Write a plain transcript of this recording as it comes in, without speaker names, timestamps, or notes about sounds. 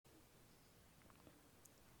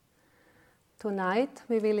Tonight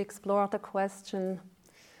we will explore the question,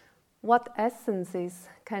 what essences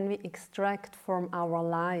can we extract from our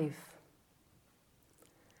life?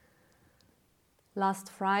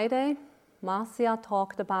 Last Friday, Marcia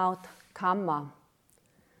talked about karma.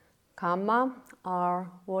 Karma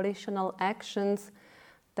are volitional actions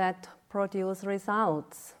that produce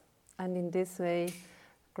results and in this way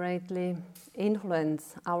greatly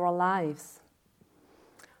influence our lives.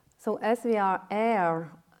 So as we are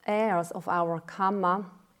heirs of our karma,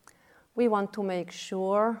 we want to make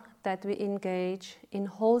sure that we engage in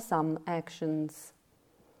wholesome actions.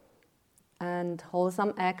 And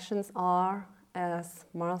wholesome actions are, as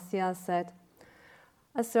Marcia said,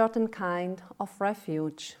 a certain kind of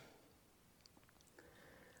refuge.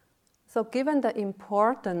 So given the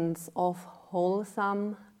importance of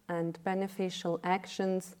wholesome and beneficial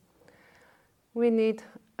actions, we need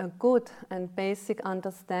a good and basic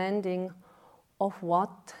understanding of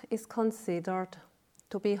what is considered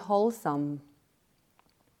to be wholesome.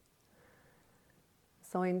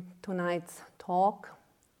 So in tonight's talk,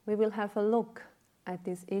 we will have a look at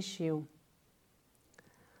this issue.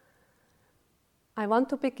 I want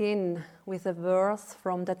to begin with a verse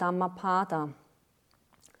from the Dhammapada.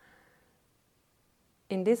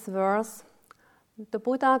 In this verse, the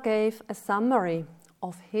Buddha gave a summary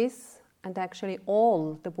of his and actually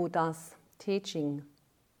all the Buddha's teaching.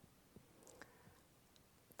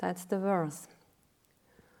 That's the verse.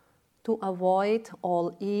 To avoid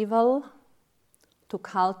all evil, to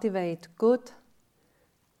cultivate good,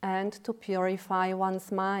 and to purify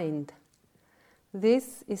one's mind.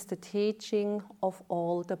 This is the teaching of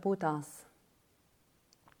all the Buddhas.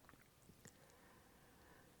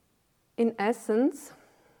 In essence,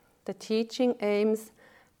 the teaching aims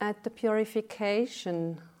at the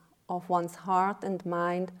purification of one's heart and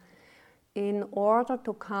mind in order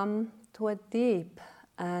to come to a deep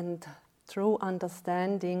and true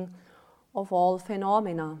understanding of all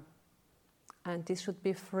phenomena. And this should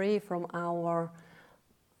be free from our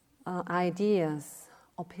ideas,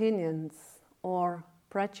 opinions, or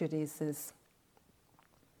prejudices.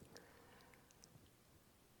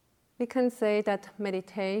 We can say that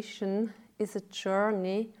meditation is a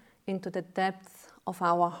journey into the depths of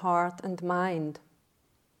our heart and mind.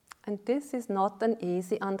 And this is not an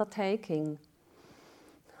easy undertaking.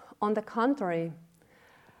 On the contrary,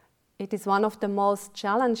 it is one of the most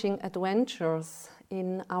challenging adventures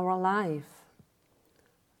in our life.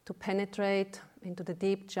 To penetrate into the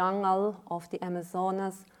deep jungle of the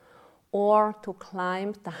Amazonas or to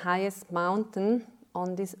climb the highest mountain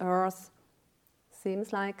on this earth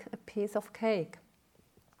seems like a piece of cake.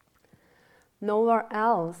 Nowhere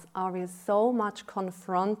else are we so much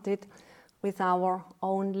confronted with our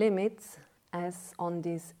own limits as on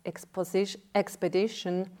this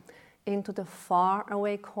expedition into the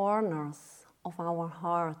faraway corners of our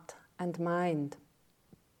heart and mind.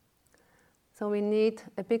 So we need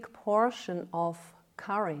a big portion of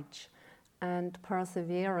courage and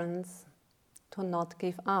perseverance to not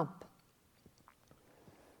give up.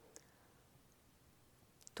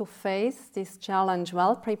 To face this challenge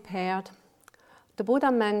well prepared, the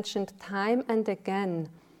Buddha mentioned time and again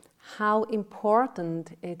how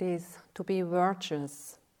important it is to be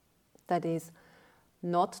virtuous, that is,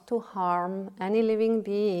 not to harm any living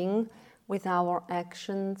being with our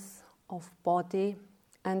actions of body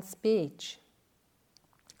and speech.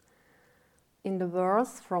 In the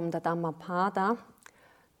verse from the Dhammapada,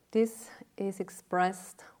 this is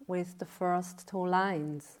expressed with the first two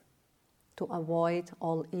lines: to avoid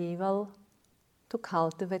all evil, to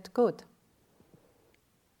cultivate good.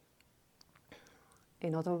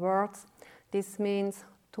 In other words, this means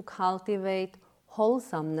to cultivate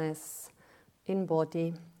wholesomeness in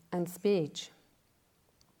body and speech.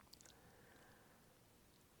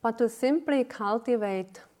 But to simply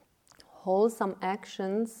cultivate wholesome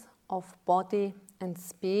actions of body and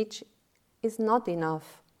speech is not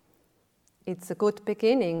enough. It's a good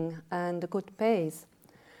beginning and a good base.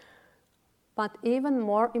 But even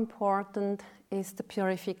more important is the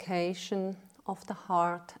purification of the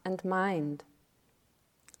heart and mind.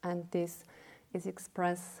 And this is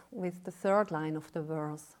expressed with the third line of the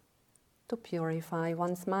verse, to purify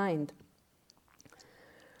one's mind.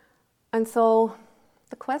 And so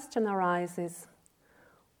the question arises,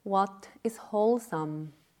 what is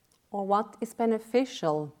wholesome or what is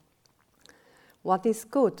beneficial? What is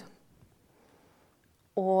good?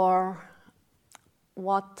 Or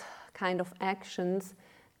what kind of actions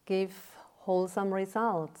give wholesome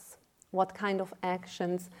results? What kind of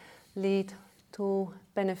actions lead to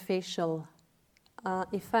beneficial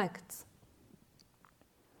effects?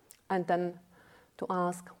 And then to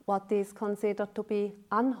ask what is considered to be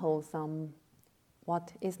unwholesome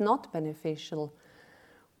what is not beneficial,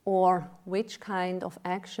 or which kind of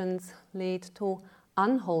actions lead to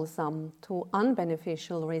unwholesome, to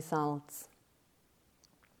unbeneficial results.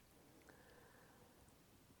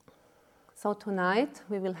 So tonight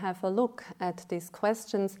we will have a look at these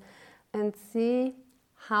questions and see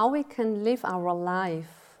how we can live our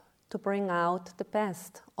life to bring out the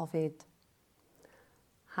best of it.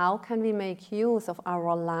 How can we make use of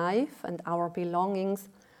our life and our belongings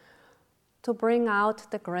to bring out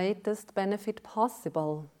the greatest benefit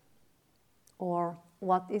possible? Or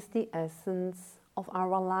what is the essence of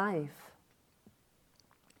our life?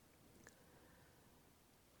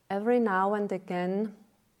 Every now and again,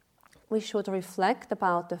 we should reflect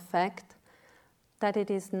about the fact that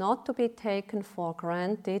it is not to be taken for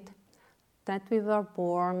granted that we were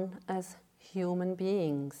born as human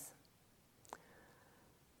beings.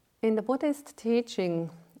 In the Buddhist teaching,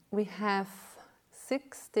 we have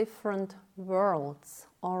 6 different worlds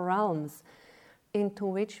or realms into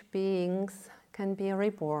which beings can be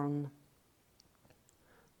reborn.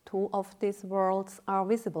 2 of these worlds are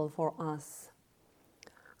visible for us: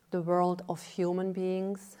 the world of human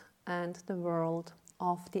beings and the world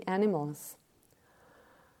of the animals.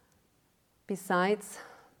 Besides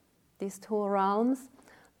these 2 realms,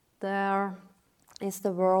 there is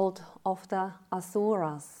the world of the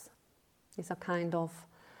asuras. These are kind of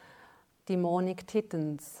demonic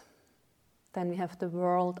titans. Then we have the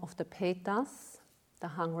world of the petas, the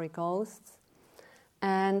hungry ghosts,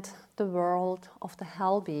 and the world of the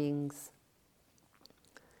hell beings.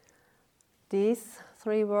 These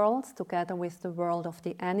 3 worlds, together with the world of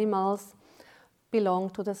the animals, belong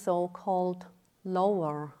to the so-called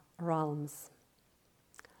lower realms.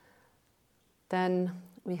 Then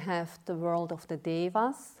we have the world of the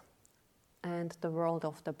devas and the world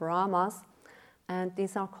of the brahmas, and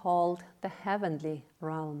these are called the heavenly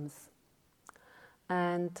realms.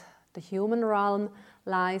 And the human realm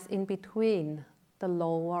lies in between the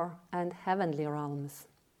lower and heavenly realms.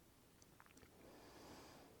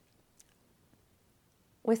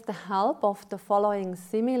 With the help of the following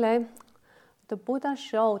simile, the Buddha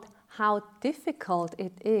showed how difficult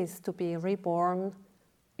it is to be reborn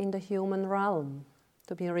in the human realm,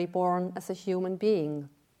 to be reborn as a human being.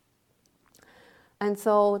 And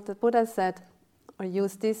so the Buddha said, or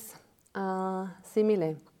used this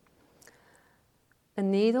simile. A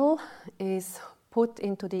needle is put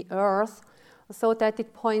into the earth so that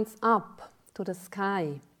it points up to the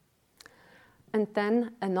sky. And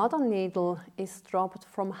then another needle is dropped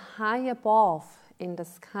from high above in the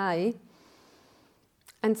sky.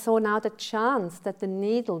 And so now the chance that the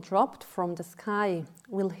needle dropped from the sky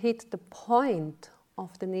will hit the point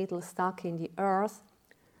of the needle stuck in the earth,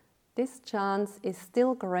 this chance is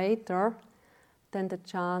still greater than the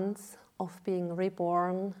chance of being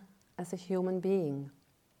reborn as a human being.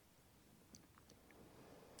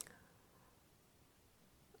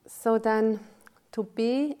 So then, to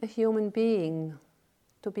be a human being,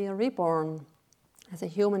 to be reborn as a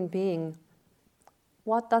human being,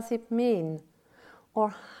 what does it mean?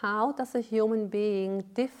 Or how does a human being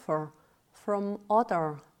differ from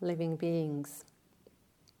other living beings?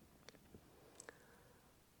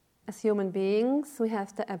 As human beings, we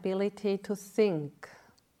have the ability to think.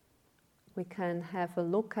 We can have a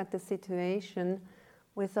look at the situation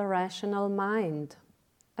with a rational mind,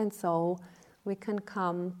 and so we can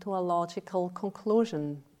come to a logical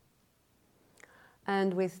conclusion.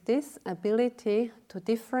 And with this ability to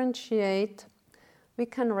differentiate, we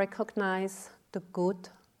can recognize the good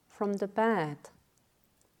from the bad,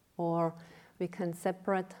 or we can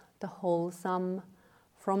separate the wholesome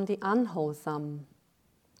from the unwholesome.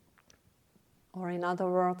 Or in other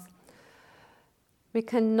words, we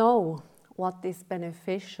can know what is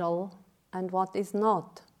beneficial and what is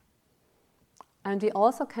not. And we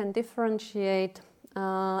also can differentiate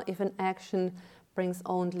if an action brings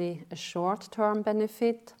only a short-term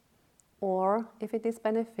benefit or if it is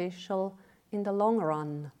beneficial in the long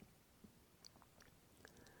run.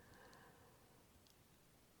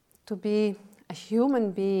 To be a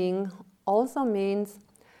human being also means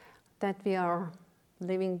that we are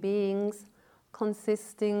living beings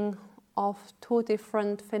consisting of 2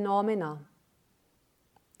 different phenomena.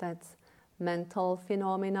 That's mental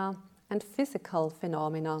phenomena and physical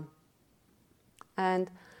phenomena. And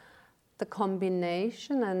the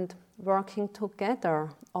combination and working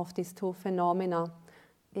together of these 2 phenomena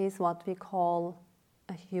is what we call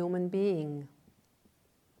a human being.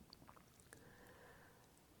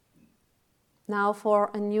 Now, for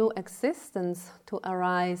a new existence to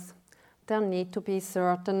arise, there need to be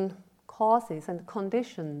certain causes and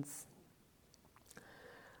conditions.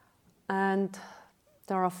 And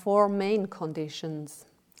there are four main conditions.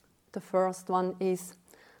 The first one is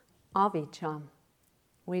avijja,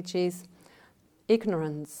 which is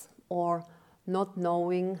ignorance or not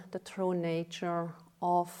knowing the true nature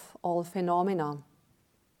of all phenomena.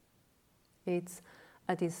 It's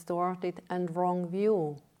a distorted and wrong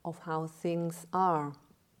view of how things are.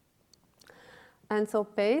 And so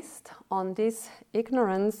based on this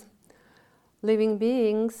ignorance, living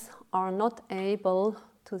beings are not able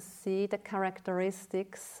to see the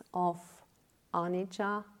characteristics of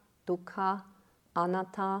anicca, dukkha,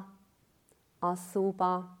 anatta,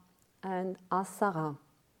 asubha, and asara,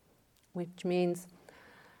 which means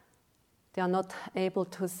they are not able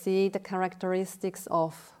to see the characteristics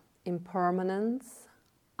of impermanence,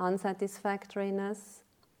 unsatisfactoriness,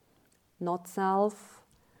 not self,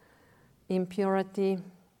 impurity,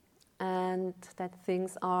 and that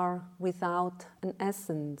things are without an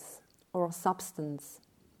essence or substance.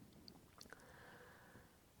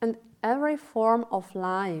 And every form of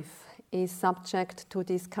life is subject to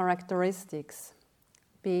these characteristics,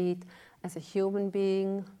 be it as a human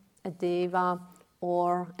being, a deva,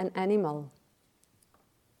 or an animal.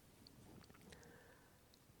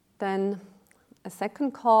 Then a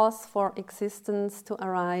second cause for existence to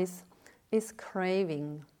arise is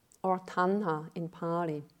craving, or tanha in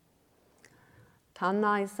Pali.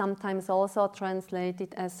 Tanha is sometimes also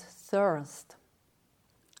translated as thirst.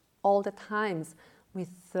 All the times we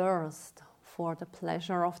thirst for the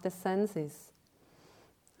pleasure of the senses.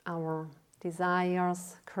 Our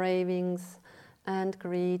desires, cravings, and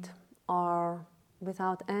greed are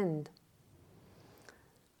without end.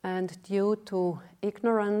 And due to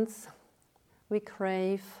ignorance, we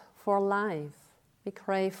crave for life, we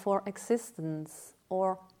crave for existence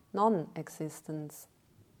or non-existence.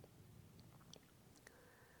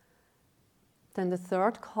 Then the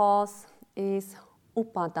third cause is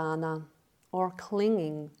upadana, or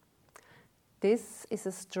clinging. This is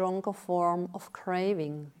a stronger form of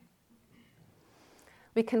craving.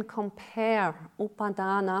 We can compare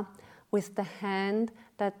upadana with the hand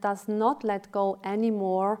that does not let go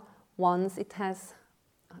anymore once it has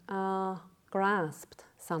grasped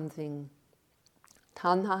something.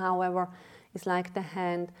 Tanha, however, is like the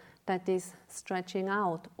hand that is stretching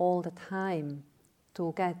out all the time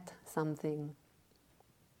to get something.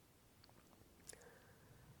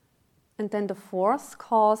 And then the fourth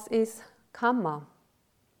cause is kamma,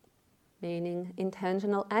 meaning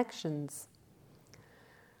intentional actions.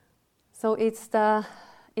 So it's the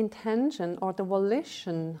intention or the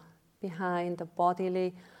volition behind the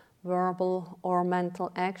bodily, verbal, or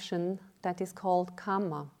mental action that is called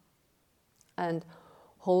kamma. And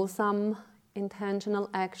wholesome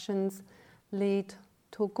intentional actions lead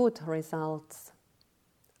to good results.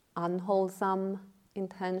 Unwholesome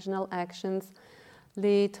intentional actions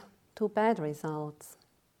lead to bad results.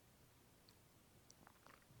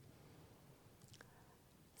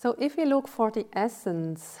 So if we look for the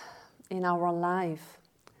essence in our life,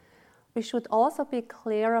 we should also be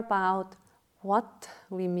clear about what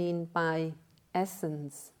we mean by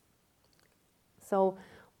essence. So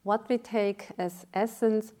what we take as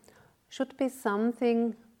essence should be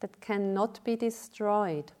something that cannot be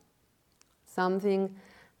destroyed, something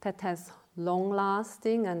that has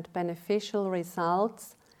long-lasting and beneficial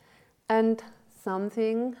results, and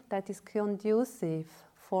something that is conducive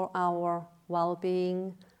for our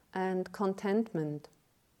well-being and contentment.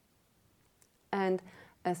 And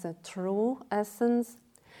as a true essence,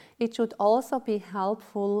 it should also be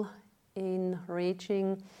helpful in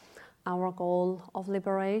reaching our goal of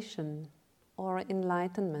liberation or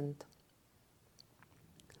enlightenment.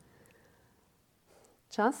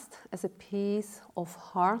 Just as a piece of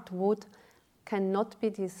hard wood cannot be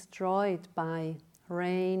destroyed by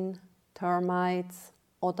rain, termites,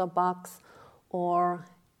 other bugs, or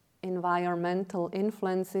environmental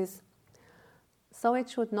influences, so it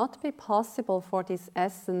should not be possible for this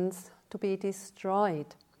essence to be destroyed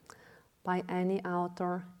by any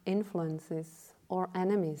outer influences or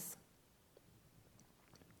enemies.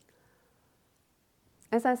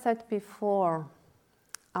 As I said before,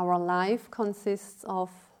 our life consists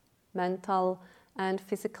of mental and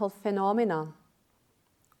physical phenomena,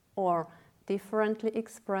 or differently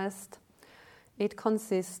expressed, it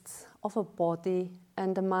consists of a body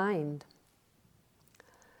and a mind.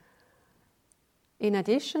 In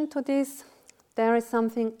addition to this, there is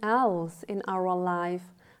something else in our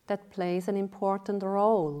life that plays an important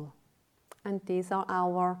role, and these are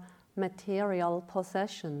our material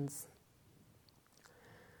possessions.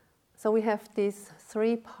 So we have these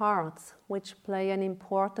three parts which play an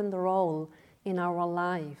important role in our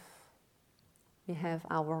life. We have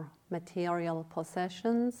our material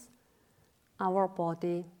possessions, our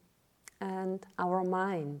body, and our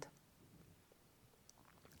mind.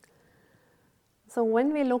 So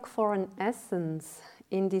when we look for an essence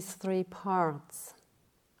in these three parts,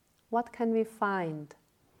 what can we find?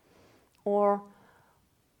 Or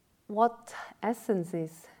what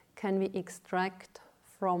essences can we extract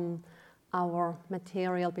from our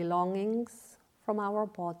material belongings, from our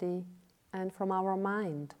body, and from our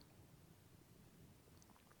mind?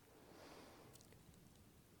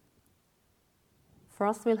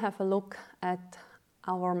 First, we'll have a look at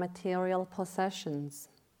our material possessions.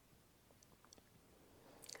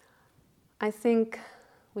 I think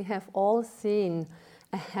we have all seen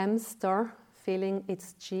a hamster filling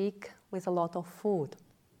its cheek with a lot of food.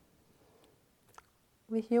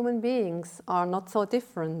 We human beings are not so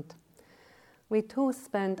different. We too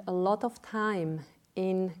spend a lot of time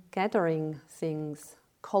in gathering things,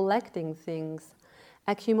 collecting things,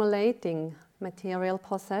 accumulating material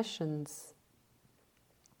possessions.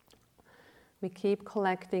 We keep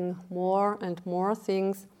collecting more and more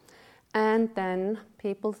things, and then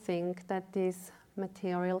people think that these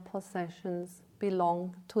material possessions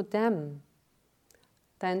belong to them.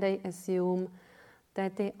 Then they assume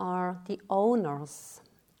that they are the owners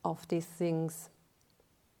of these things.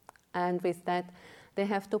 And with that, they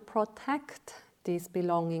have to protect these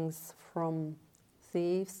belongings from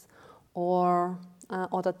thieves or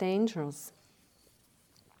other dangers.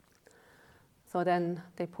 So then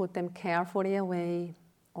they put them carefully away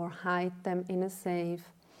or hide them in a safe.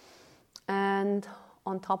 And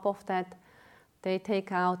on top of that, they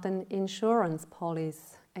take out an insurance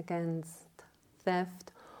policy against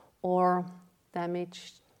theft or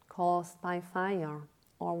damage caused by fire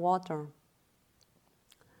or water.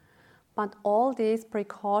 But all these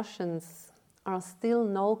precautions are still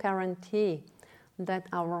no guarantee that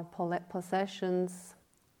our possessions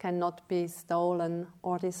cannot be stolen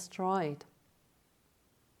or destroyed.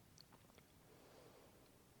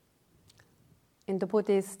 In the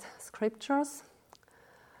Buddhist scriptures,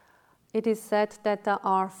 it is said that there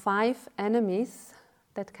are 5 enemies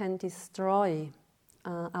that can destroy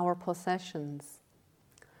our possessions.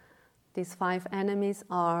 These 5 enemies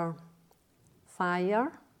are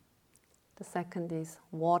fire, the second is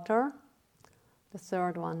water, the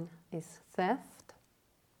third one is theft,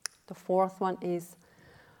 the fourth one is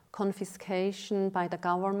confiscation by the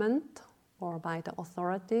government or by the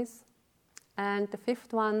authorities, and the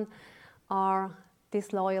fifth one are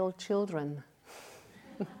disloyal children.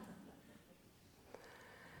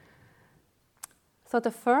 So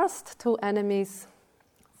the first 2 enemies,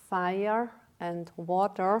 fire and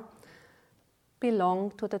water,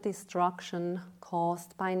 belong to the destruction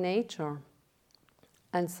caused by nature.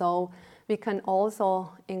 And so we can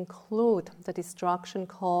also include the destruction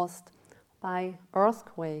caused by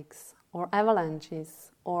earthquakes or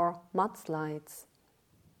avalanches or mudslides.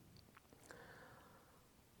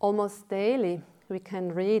 Almost daily we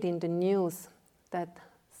can read in the news that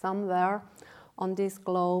somewhere on this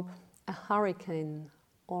globe a hurricane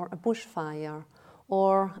or a bushfire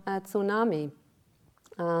or a tsunami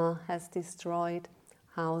has destroyed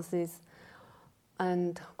houses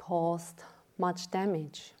and caused much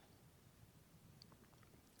damage.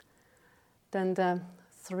 Then the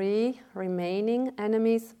 3 remaining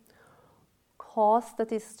enemies cause the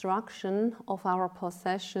destruction of our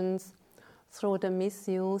possessions through the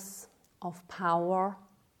misuse of power,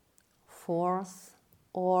 force,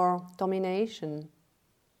 or domination.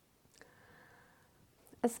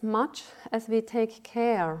 As much as we take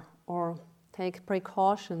care or take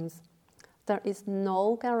precautions, there is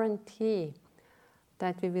no guarantee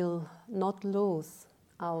that we will not lose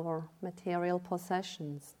our material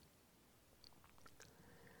possessions.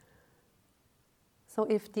 So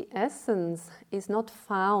if the essence is not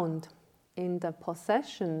found in the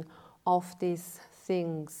possession of these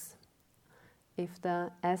things, if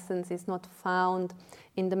the essence is not found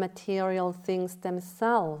in the material things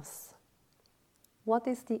themselves, what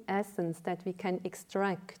is the essence that we can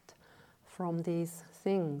extract from these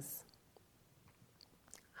things?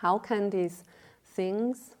 How can these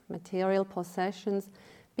things, material possessions,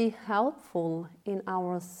 be helpful in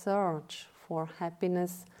our search for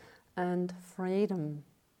happiness and freedom?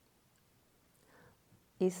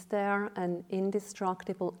 Is there an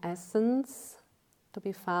indestructible essence to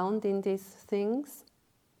be found in these things?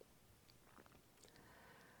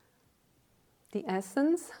 The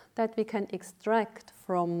essence that we can extract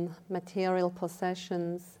from material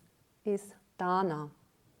possessions is dana.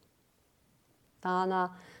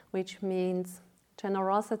 Dana, which means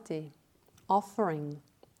generosity, offering,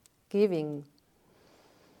 giving.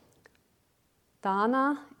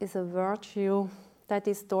 Dana is a virtue that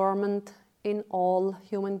is dormant in all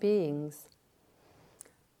human beings.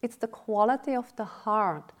 It's the quality of the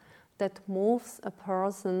heart that moves a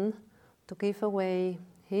person to give away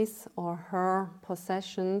his or her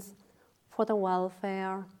possessions for the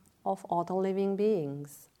welfare of other living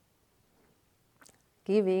beings.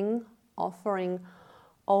 Giving, offering,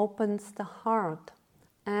 opens the heart,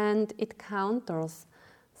 and it counters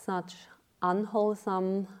such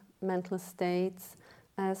unwholesome mental states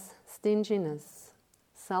as stinginess,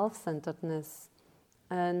 self-centeredness,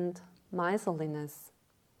 and miserliness.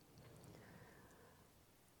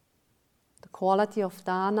 The quality of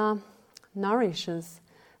dana nourishes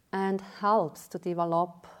and helps to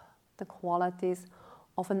develop the qualities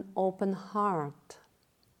of an open heart,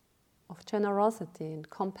 of generosity and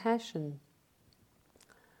compassion.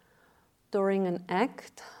 During an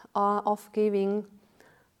act of giving,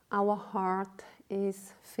 our heart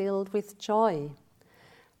is filled with joy,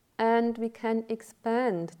 and we can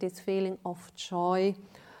expand this feeling of joy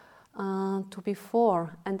to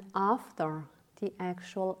before and after the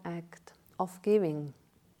actual act of giving.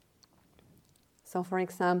 So, for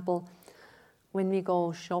example, when we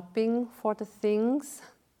go shopping for the things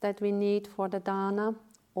that we need for the dana,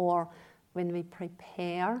 or when we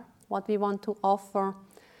prepare what we want to offer,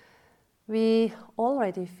 we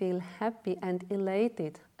already feel happy and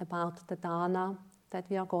elated about the dana that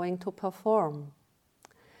we are going to perform.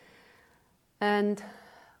 And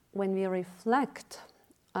when we reflect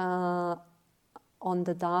on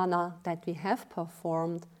the dana that we have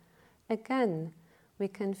performed, again, we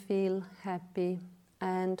can feel happy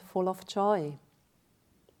and full of joy.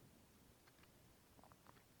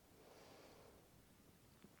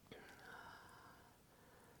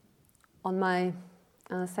 On my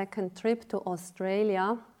second trip to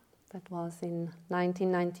Australia, that was in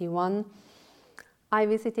 1991, I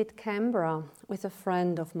visited Canberra with a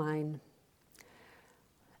friend of mine.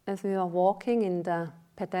 As we were walking in the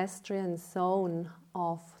pedestrian zone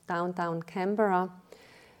of downtown Canberra,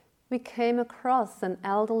 we came across an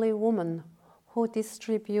elderly woman who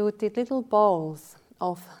distributed little bowls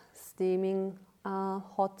of steaming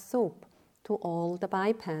hot soup to all the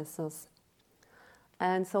bypassers.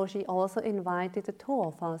 And so she also invited the two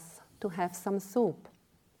of us to have some soup.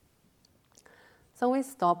 So we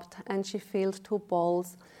stopped and she filled 2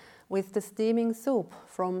 bowls with the steaming soup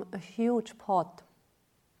from a huge pot.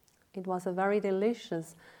 It was a very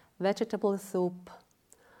delicious vegetable soup,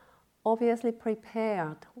 obviously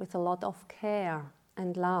prepared with a lot of care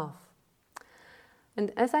and love.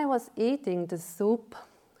 And as I was eating the soup,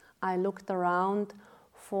 I looked around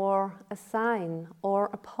for a sign or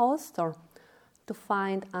a poster to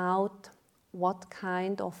find out what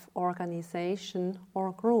kind of organization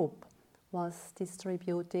or group was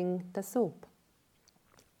distributing the soup.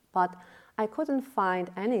 But I couldn't find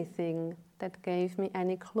anything that gave me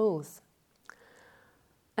any clues.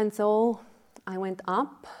 And so I went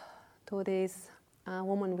up to this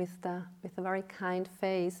woman with a very kind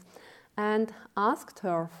face and asked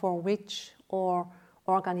her for which or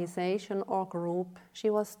organization or group she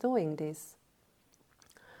was doing this.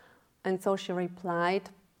 And so she replied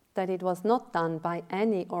that it was not done by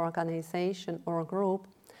any organization or group,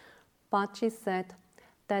 but she said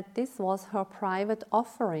that this was her private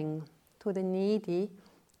offering to the needy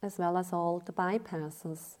as well as all the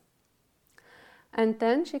bypassers. And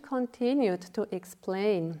then she continued to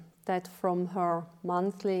explain that from her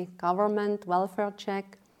monthly government welfare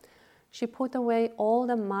check, she put away all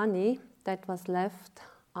the money that was left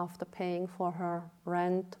after paying for her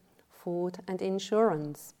rent, food, and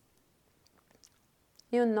insurance.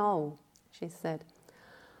 You know, she said,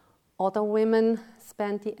 other women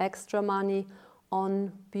spend the extra money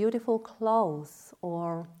on beautiful clothes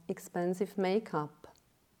or expensive makeup.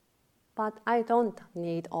 But I don't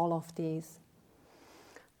need all of these.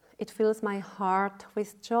 It fills my heart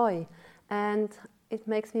with joy, and it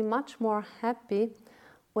makes me much more happy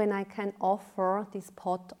when I can offer this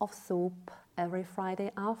pot of soup every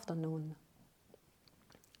Friday afternoon.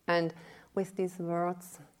 And with these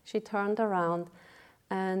words, she turned around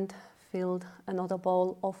and filled another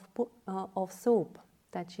bowl of soup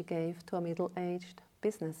that she gave to a middle-aged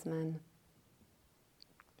businessman.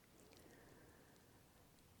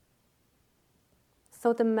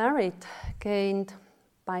 So the merit gained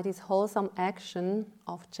by this wholesome action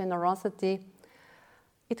of generosity,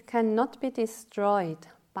 it cannot be destroyed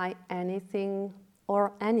by anything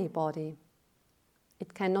or anybody.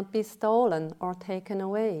 It cannot be stolen or taken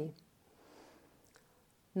away.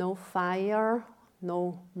 No fire,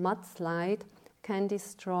 no mudslide can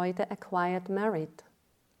destroy the acquired merit,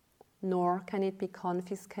 nor can it be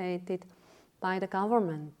confiscated by the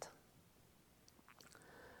government.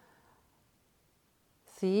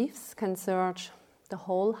 Thieves can search the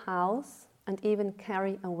whole house and even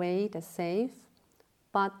carry away the safe,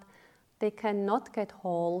 but they cannot get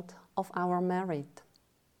hold of our merit.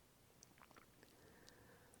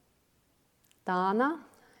 Dana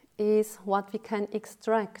is what we can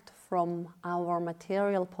extract from our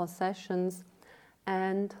material possessions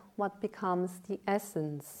and what becomes the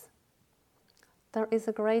essence. There is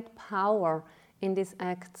a great power in these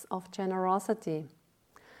acts of generosity,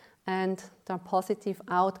 and their positive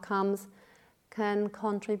outcomes can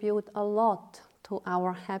contribute a lot to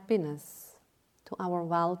our happiness, to our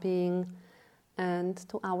well-being, and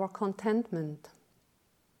to our contentment.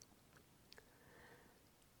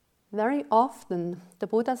 Very often, the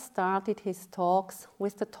Buddha started his talks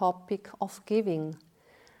with the topic of giving,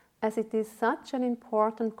 as it is such an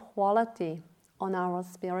important quality on our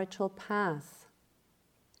spiritual path.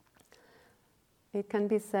 It can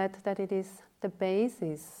be said that it is the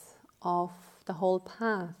basis of the whole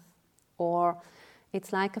path, or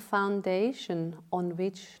it's like a foundation on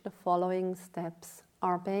which the following steps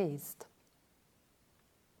are based.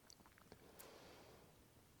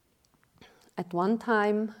 At one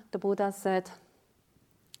time, the Buddha said,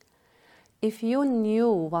 "If you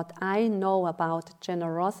knew what I know about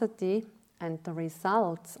generosity and the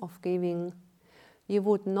results of giving, you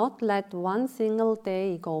would not let one single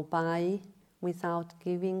day go by without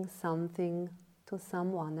giving something to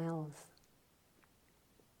someone else."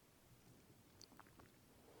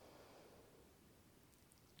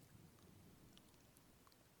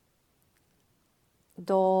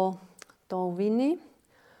 Winnie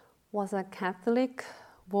was a Catholic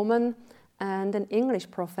woman and an English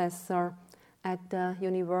professor at the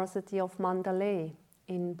University of Mandalay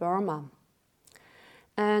in Burma.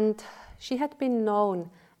 And she had been known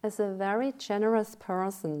as a very generous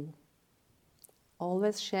person,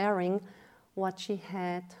 always sharing what she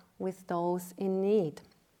had with those in need.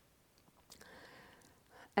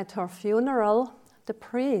 At her funeral, the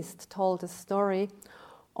priest told a story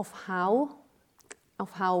of how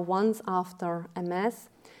once after a mass,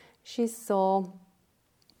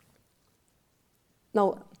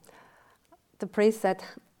 the priest said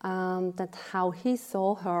that how he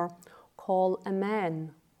saw her call a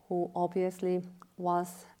man who obviously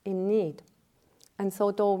was in need. And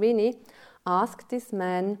so Winnie asked this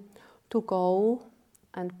man to go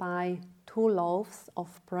and buy 2 loaves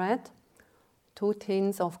of bread, 2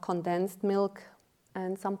 tins of condensed milk,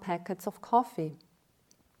 and some packets of coffee.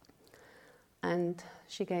 And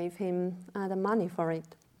she gave him the money for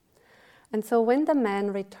it. And so when the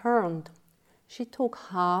man returned, she took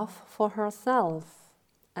half for herself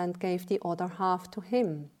and gave the other half to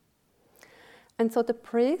him. And so the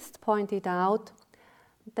priest pointed out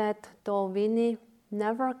that Winnie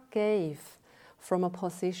never gave from a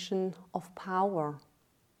position of power,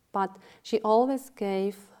 but she always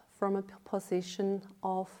gave from a position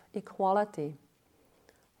of equality,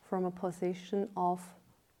 from a position of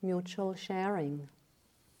mutual sharing.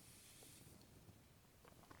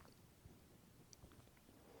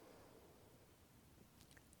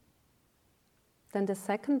 Then the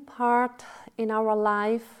second part in our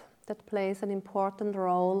life that plays an important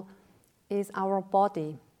role is our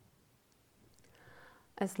body.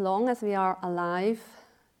 As long as we are alive,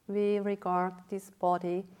 we regard this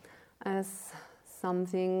body as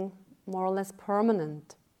something more or less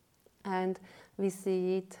permanent, and we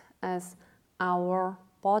see it as our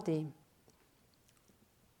body.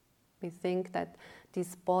 We think that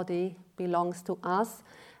this body belongs to us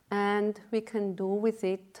and we can do with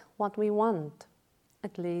it what we want,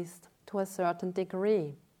 at least to a certain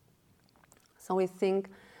degree. So we think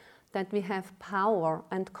that we have power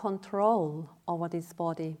and control over this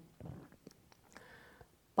body.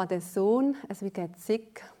 But as soon as we get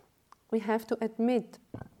sick, we have to admit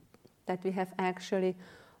that we have actually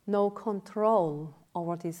no control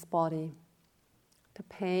over this body. The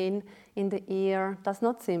pain in the ear does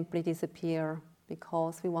not simply disappear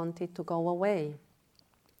because we want it to go away.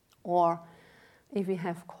 Or if we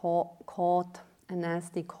have caught a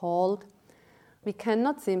nasty cold, we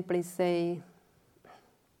cannot simply say,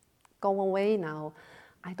 "Go away now,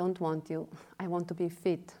 I don't want you, I want to be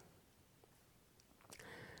fit."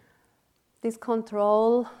 This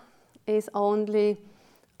control is only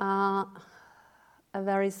a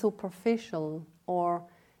very superficial or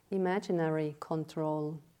imaginary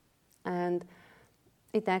control, and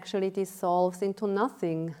it actually dissolves into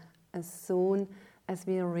nothing as soon as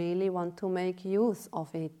we really want to make use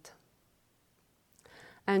of it.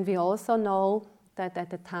 And we also know that at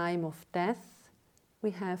the time of death,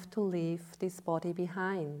 we have to leave this body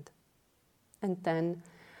behind. And then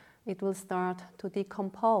it will start to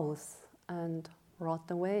decompose and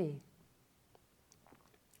rot away.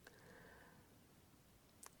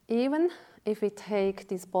 even if we take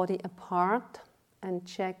this body apart and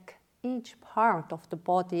check each part of the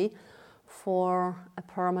body for a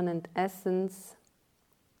permanent essence,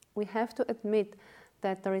 we have to admit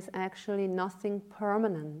that there is actually nothing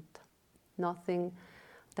permanent, nothing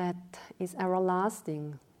that is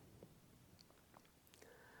everlasting.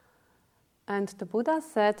 And the Buddha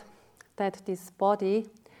said that this body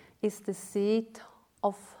is the seat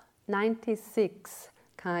of 96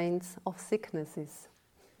 kinds of sicknesses.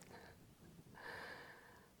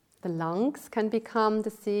 The lungs can become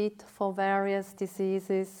the seat for various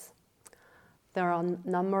diseases. There are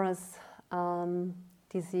numerous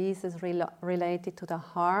diseases related to the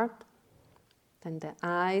heart. Then the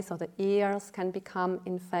eyes or the ears can become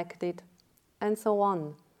infected, and so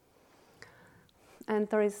on. And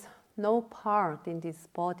there is no part in this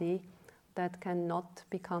body that cannot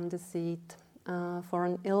become the seat for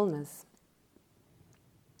an illness.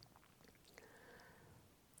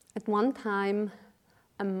 At one time,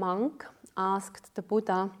 a monk asked the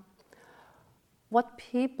Buddha what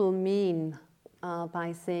people mean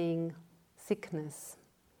by saying sickness.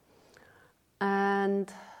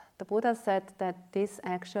 And the Buddha said that this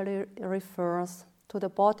actually refers to the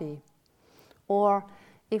body. Or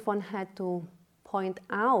if one had to point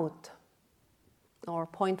out or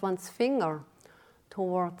point one's finger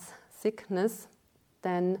towards sickness,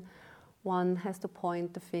 then one has to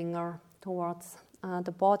point the finger towards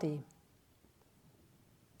the body.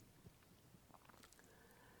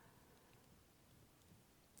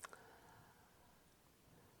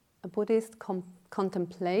 A Buddhist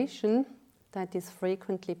contemplation that is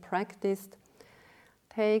frequently practiced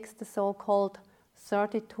takes the so-called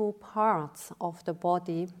 32 parts of the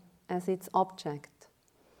body as its object.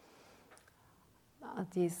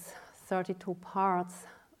 These 32 parts,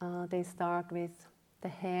 they start with the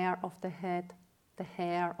hair of the head, the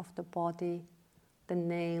hair of the body, the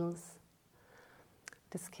nails,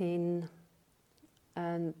 the skin,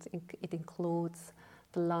 and it includes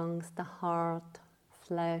the lungs, the heart,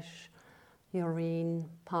 flesh, urine,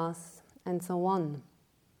 pus, and so on.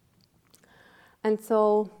 And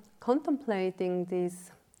so, contemplating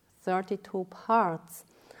these 32 parts,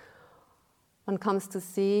 one comes to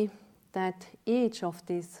see that each of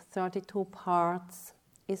these 32 parts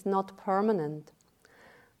is not permanent,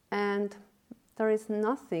 and there is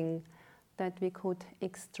nothing that we could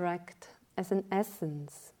extract as an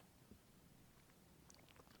essence.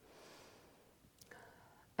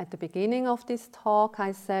 At the beginning of this talk,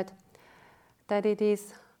 I said that it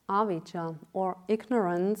is avijja, or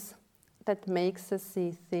ignorance, that makes us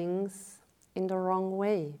see things in the wrong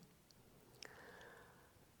way.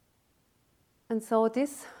 And so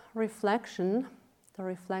this reflection, the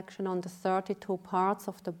reflection on the 32 parts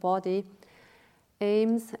of the body,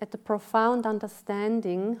 aims at the profound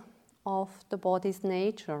understanding of the body's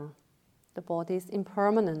nature, the body's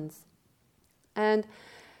impermanence. And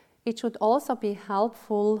it should also be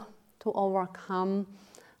helpful to overcome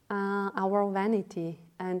our vanity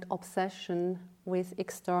and obsession with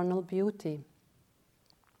external beauty.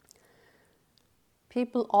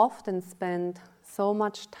 People often spend so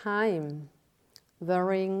much time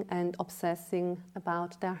worrying and obsessing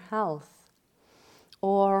about their health,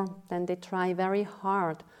 or then they try very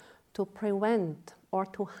hard to prevent or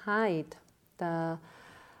to hide the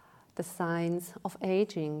signs of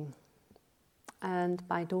aging. And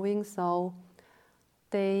by doing so,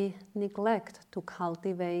 they neglect to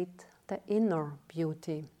cultivate the inner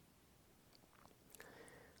beauty.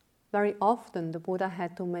 Very often the Buddha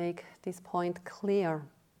had to make this point clear.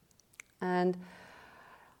 And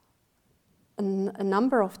a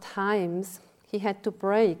number of times he had to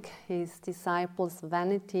break his disciples'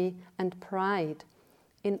 vanity and pride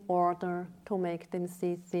in order to make them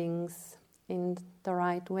see things in the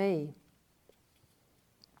right way.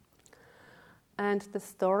 And the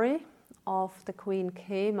story of the Queen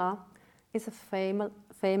Khema is a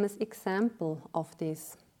famous example of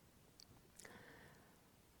this.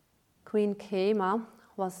 Queen Khema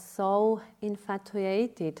was so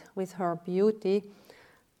infatuated with her beauty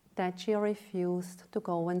that she refused to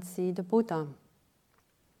go and see the Buddha.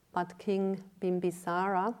 But King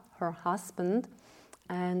Bimbisara, her husband,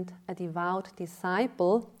 and a devout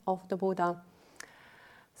disciple of the Buddha,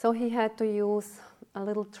 so he had to use a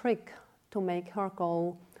little trick to make her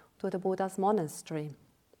go to the Buddha's monastery.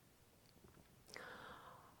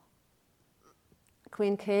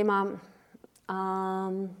 Queen Khema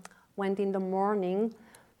went in the morning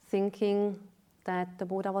thinking that the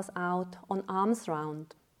Buddha was out on alms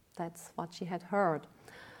round. That's what she had heard.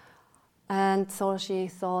 And so she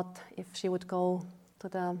thought if she would go to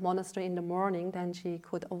the monastery in the morning, then she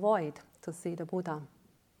could avoid to see the Buddha.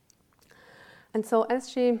 And so as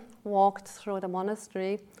she walked through the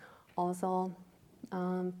monastery, also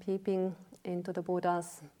peeping into the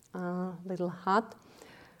Buddha's little hut,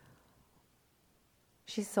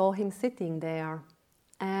 she saw him sitting there.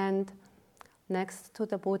 And next to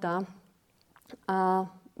the Buddha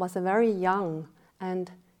was a very young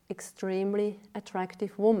and extremely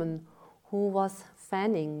attractive woman who was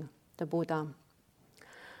fanning the Buddha.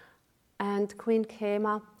 And Queen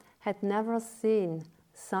Khema had never seen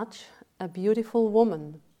such a beautiful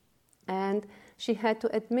woman. And she had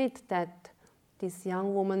to admit that this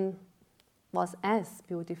young woman was as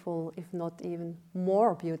beautiful, if not even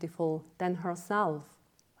more beautiful than herself.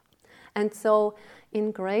 And so,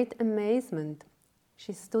 in great amazement,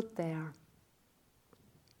 she stood there,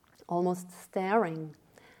 almost staring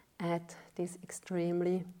at this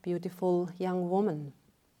extremely beautiful young woman.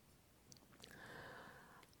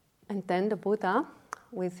 And then the Buddha,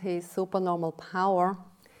 with his supernormal power,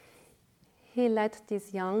 he let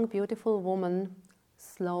this young, beautiful woman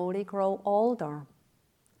slowly grow older.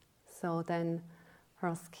 So then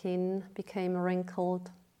her skin became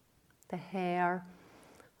wrinkled, the hair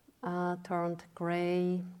turned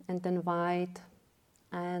gray and then white,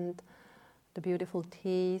 and the beautiful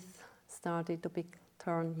teeth started to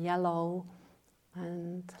turn yellow,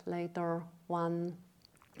 and later one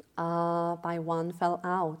by one fell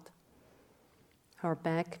out. Her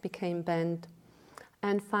back became bent,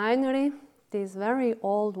 and finally this very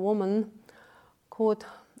old woman could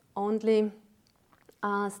only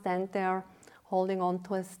stand there holding on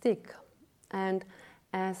to a stick. And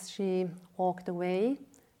as she walked away,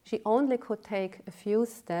 she only could take a few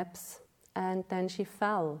steps, and then she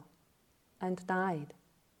fell and died.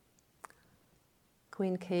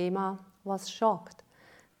 Queen Khema was shocked,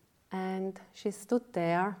 and she stood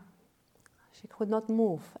there. She could not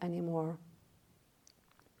move anymore.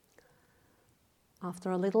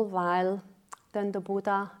 After a little while, then the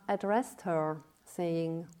Buddha addressed her,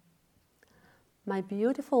 saying, "My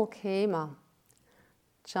beautiful Khema,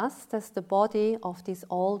 just as the body of this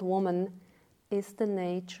old woman is the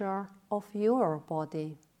nature of your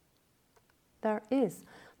body. There is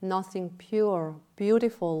nothing pure,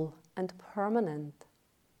 beautiful, and permanent.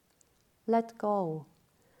 Let go.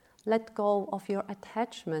 Let go of your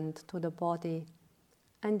attachment to the body,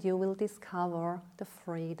 and you will discover the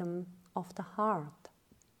freedom of the heart."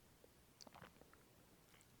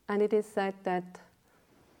 And it is said that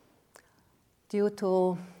due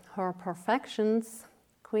to her perfections,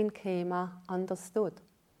 Queen Khema understood.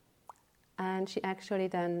 And she actually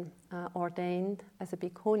then ordained as a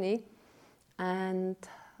bhikkhuni and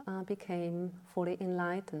became fully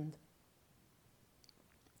enlightened.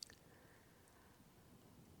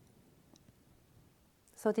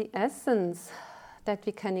 So the essence that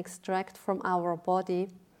we can extract from our body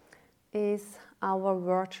is our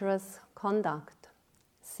virtuous conduct,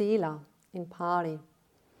 sila in Pali.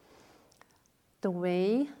 The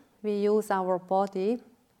way we use our body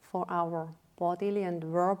for our bodily and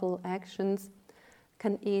verbal actions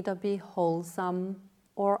can either be wholesome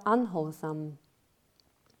or unwholesome.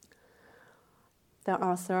 There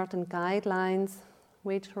are certain guidelines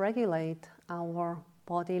which regulate our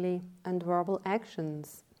bodily and verbal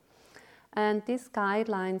actions. And these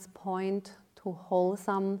guidelines point to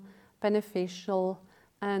wholesome, beneficial,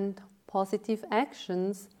 and positive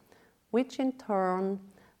actions, which in turn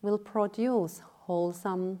will produce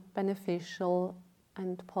wholesome, beneficial,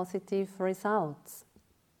 and positive results.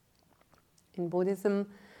 In Buddhism,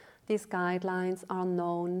 these guidelines are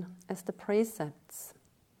known as the precepts.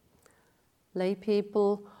 Lay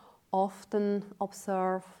people often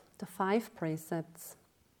observe the 5 precepts,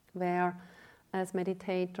 where as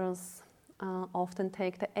meditators often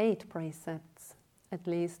take the 8 precepts, at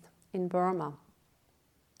least in Burma.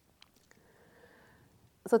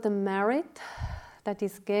 So the merit that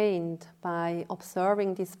is gained by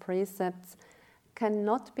observing these precepts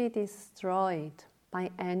cannot be destroyed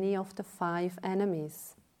by any of the 5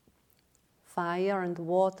 enemies. Fire and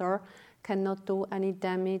water cannot do any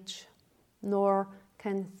damage, nor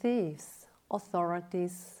can thieves,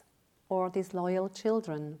 authorities, or disloyal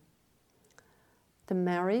children. The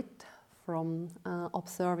merit from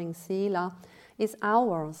observing sila is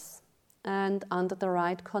ours, and under the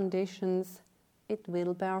right conditions it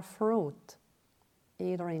will bear fruit,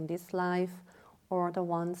 either in this life or the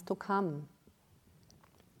ones to come.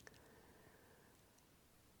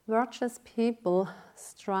 Virtuous people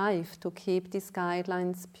strive to keep these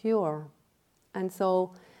guidelines pure, and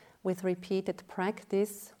so with repeated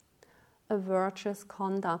practice, a virtuous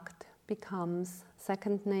conduct becomes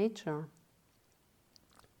second nature.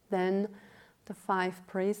 Then the 5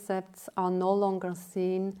 precepts are no longer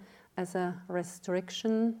seen as a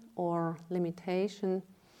restriction or limitation,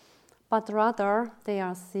 but rather they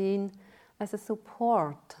are seen as a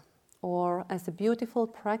support or as a beautiful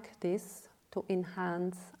practice to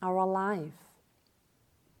enhance our life.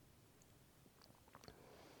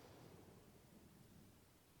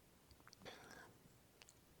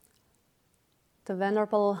 The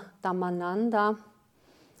Venerable Dhammananda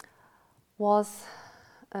was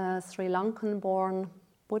a Sri Lankan-born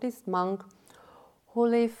Buddhist monk who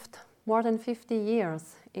lived more than 50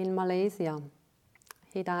 years in Malaysia.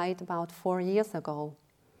 He died about 4 years ago.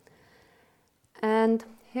 And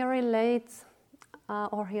he related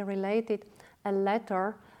a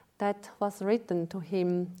letter that was written to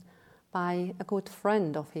him by a good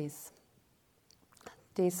friend of his.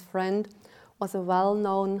 This friend was a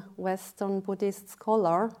well-known Western Buddhist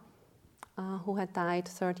scholar who had died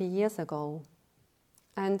 30 years ago.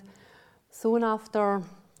 And soon after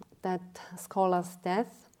that scholar's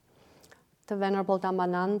death, the Venerable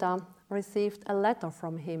Dhammananda received a letter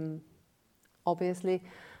from him. Obviously,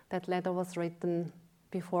 that letter was written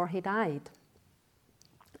before he died.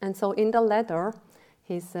 And so in the letter,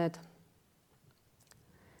 he said,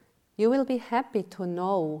 "You will be happy to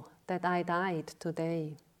know that I died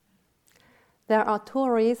today. There are 2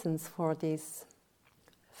 reasons for this.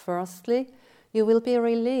 Firstly, you will be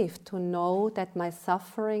relieved to know that my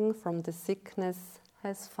suffering from the sickness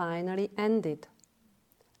has finally ended.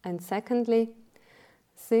 And secondly,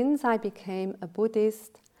 since I became a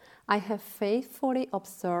Buddhist, I have faithfully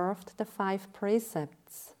observed the 5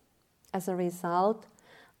 precepts. As a result,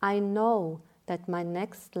 I know that my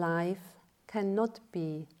next life cannot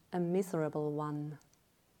be a miserable one."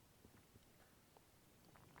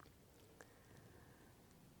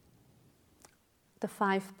 The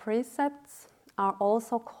 5 precepts are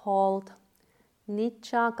also called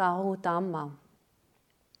Nicca Garu Dhamma.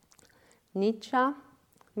 Nicca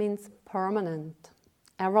means permanent,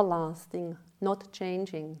 everlasting, not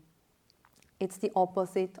changing. It's the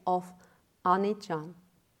opposite of anicca,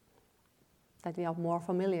 that we are more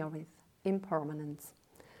familiar with, impermanence.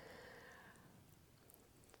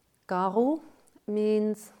 Garu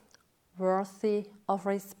means worthy of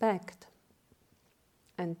respect,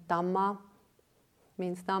 and Dhamma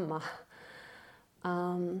means Dhamma,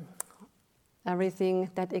 everything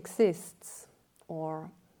that exists, or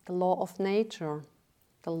the law of nature,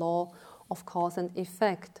 the law of cause and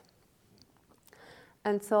effect.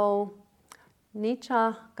 And so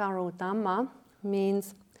Nicca Garu Dhamma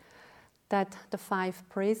means that the 5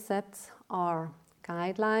 precepts are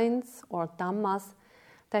guidelines or dhammas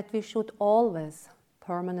that we should always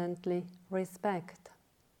permanently respect.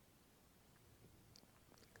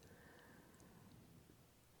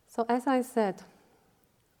 So as I said,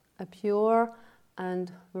 a pure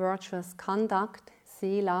and virtuous conduct,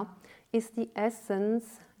 sila, is the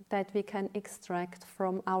essence that we can extract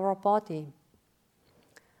from our body.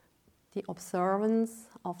 The observance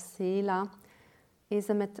of sila is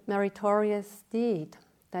a meritorious deed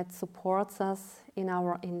that supports us in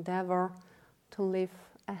our endeavor to live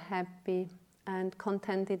a happy and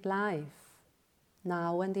contented life,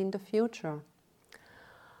 now and in the future.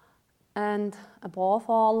 And above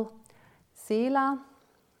all, sila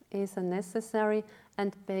is a necessary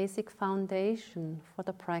and basic foundation for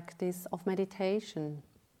the practice of meditation.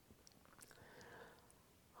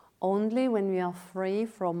 Only when we are free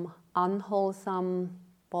from unwholesome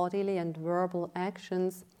bodily and verbal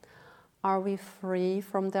actions are we free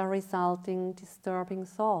from their resulting disturbing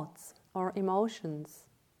thoughts or emotions.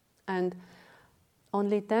 And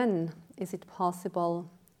only then is it possible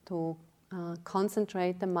to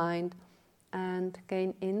concentrate the mind and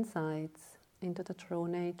gain insights into the true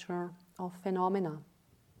nature of phenomena.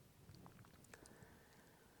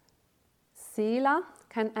 Sila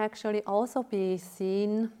can actually also be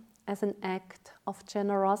seen as an act of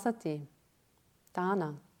generosity,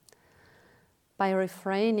 dana. By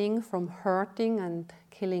refraining from hurting and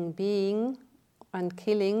killing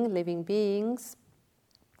living beings,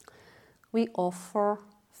 we offer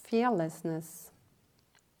fearlessness.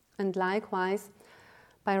 And likewise,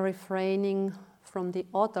 by refraining from the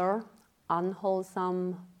other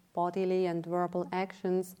unwholesome bodily and verbal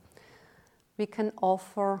actions, we can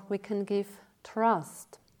give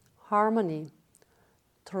trust, harmony,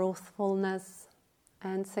 truthfulness,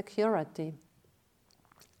 and security.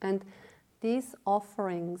 And these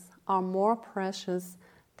offerings are more precious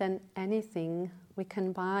than anything we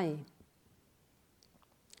can buy.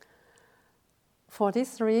 For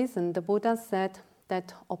this reason, the Buddha said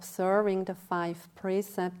that observing the 5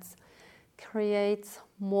 precepts creates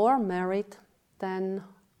more merit than,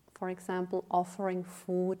 for example, offering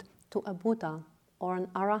food to a Buddha or an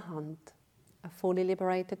Arahant. a fully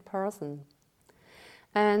liberated person.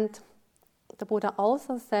 And the Buddha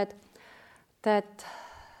also said that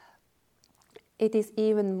it is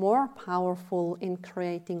even more powerful in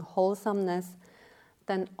creating wholesomeness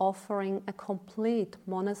than offering a complete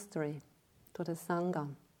monastery to the Sangha.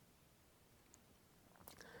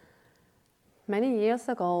 Many years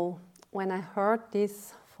ago, when I heard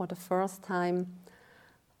this for the first time,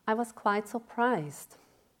 I was quite surprised.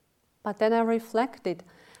 But then I reflected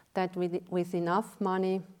that with enough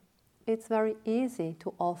money, it's very easy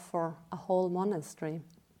to offer a whole monastery.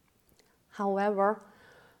 However,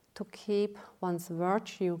 to keep one's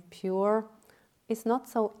virtue pure is not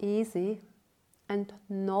so easy, and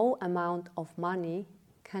no amount of money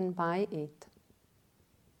can buy it.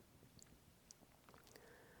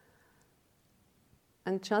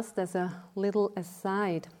 And just as a little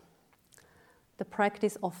aside, the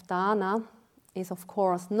practice of dana is of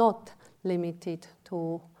course not limited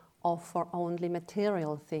to offer only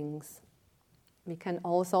material things. We can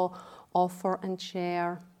also offer and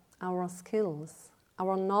share our skills,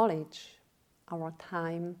 our knowledge, our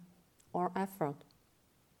time or effort.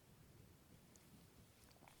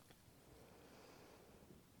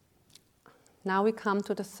 Now we come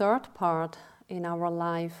to the third part in our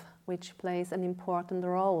life which plays an important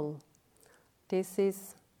role. This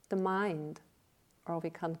is the mind, or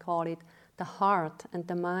we can call it the heart and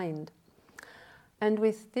the mind. And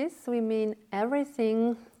with this we mean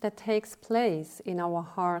everything that takes place in our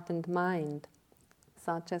heart and mind,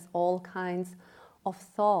 such as all kinds of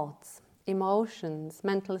thoughts, emotions,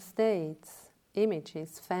 mental states,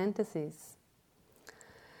 images, fantasies.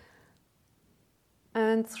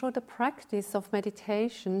 And through the practice of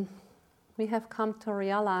meditation, we have come to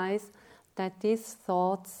realize that these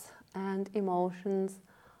thoughts and emotions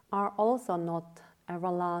are also not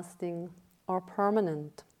everlasting or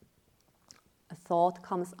permanent. A thought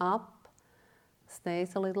comes up,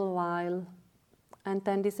 stays a little while, and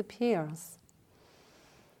then disappears.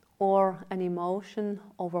 Or an emotion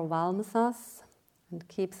overwhelms us and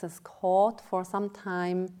keeps us caught for some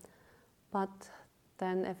time, but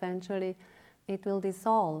then eventually it will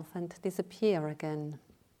dissolve and disappear again.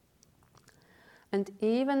 And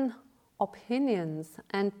even opinions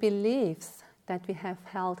and beliefs that we have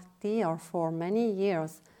held dear for many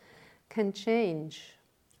years can change,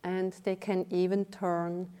 and they can even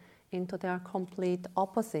turn into their complete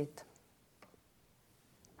opposite.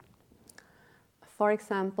 For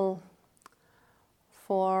example,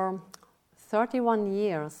 for 31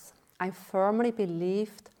 years, I firmly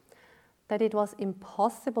believed that it was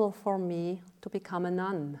impossible for me to become a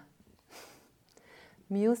nun.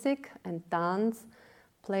 Music and dance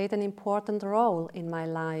played an important role in my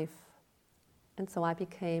life, and so I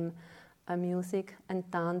became a music and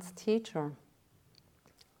dance teacher.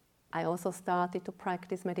 I also started to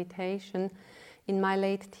practice meditation in my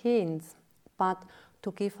late teens, but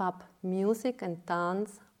to give up music and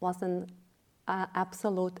dance was an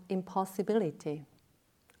absolute impossibility,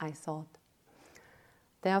 I thought.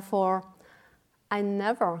 Therefore, I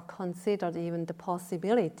never considered even the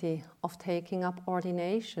possibility of taking up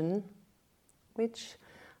ordination, which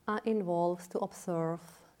involves to observe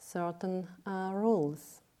certain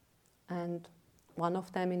rules. And one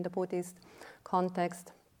of them in the Buddhist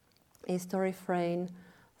context is to refrain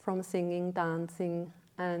from singing, dancing,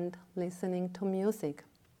 and listening to music.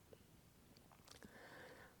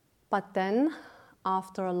 But then,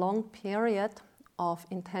 after a long period of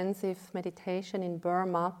intensive meditation in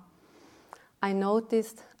Burma, I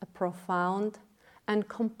noticed a profound and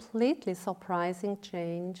completely surprising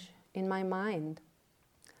change in my mind.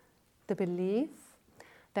 The belief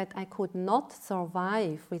that I could not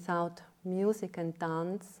survive without music and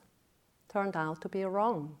dance turned out to be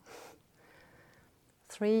wrong.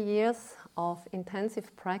 3 years of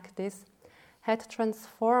intensive practice had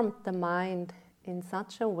transformed the mind in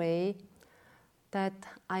such a way that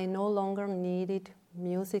I no longer needed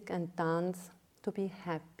music and dance to be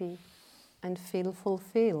happy and feel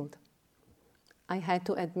fulfilled. I had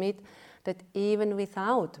to admit that even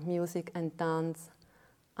without music and dance,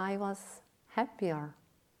 I was happier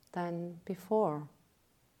than before.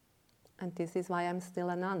 And this is why I'm still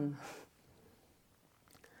a nun.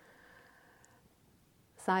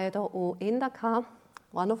 Sayadaw U Indaka,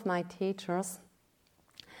 one of my teachers,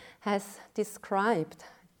 has described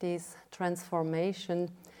this transformation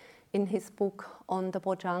in his book on the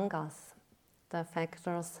Bojjhangas, the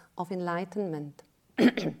factors of enlightenment.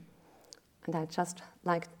 And I just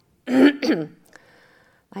like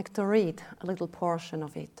to read a little portion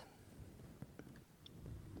of it.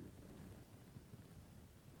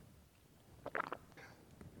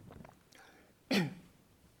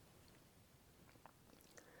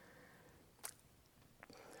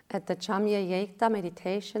 At the Yekta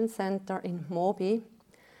Meditation Center in Mobi,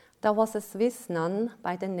 there was a Swiss nun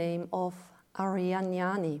by the name of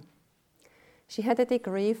Ariya. She had a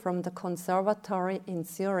degree from the conservatory in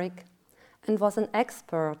Zurich and was an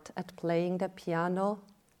expert at playing the piano,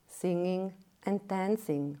 singing and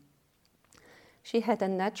dancing. She had a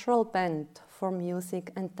natural bent for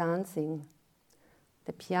music and dancing.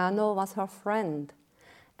 The piano was her friend,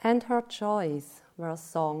 and her joys were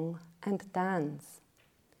song and dance.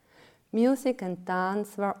 Music and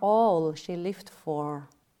dance were all she lived for.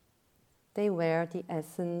 They were the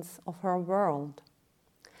essence of her world.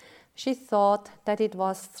 She thought that it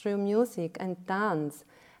was through music and dance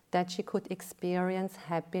that she could experience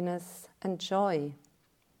happiness and joy.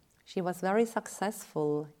 She was very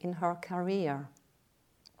successful in her career.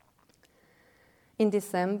 In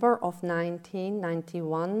December of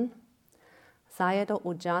 1991, Sayadaw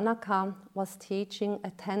U Janaka was teaching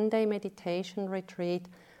a 10-day meditation retreat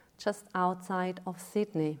just outside of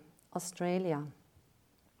Sydney, Australia.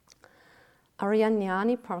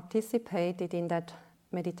 Ariya participated in that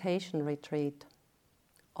meditation retreat.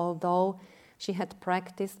 Although she had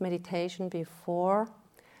practiced meditation before,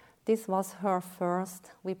 this was her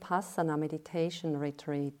first Vipassana meditation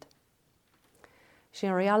retreat. She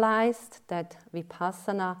realized that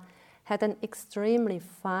Vipassana had an extremely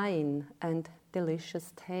fine and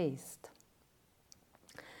delicious taste.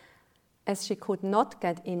 As she could not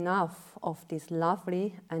get enough of this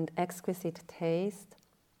lovely and exquisite taste,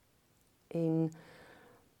 in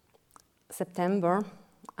September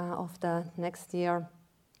of the next year,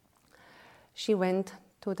 she went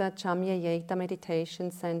to the Yekta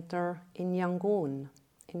Meditation Center in Yangon,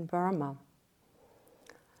 in Burma.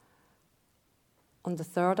 On the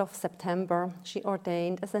 3rd of September, she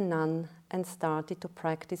ordained as a nun and started to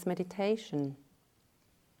practice meditation.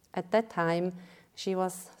 At that time, she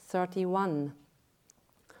was 31.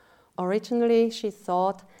 Originally, she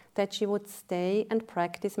thought that she would stay and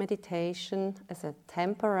practice meditation as a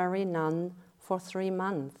temporary nun for 3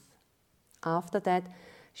 months. After that,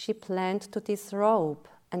 she planned to disrobe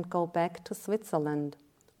and go back to Switzerland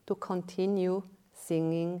to continue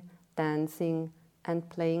singing, dancing, and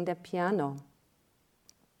playing the piano.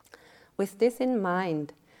 With this in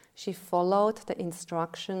mind, she followed the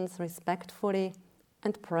instructions respectfully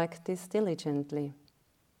and practiced diligently.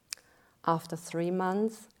 After 3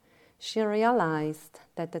 months, she realized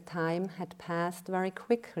that the time had passed very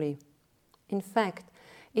quickly. In fact,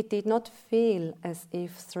 it did not feel as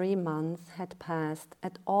if 3 months had passed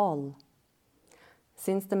at all.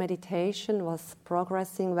 Since the meditation was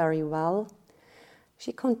progressing very well,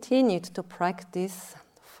 she continued to practice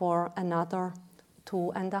for another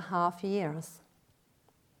 2.5 years.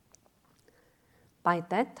 By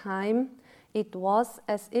that time, it was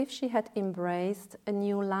as if she had embraced a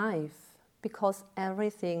new life, because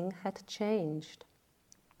everything had changed.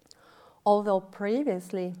 Although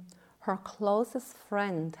previously her closest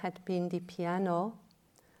friend had been the piano,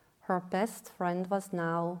 her best friend was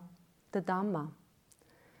now the Dhamma.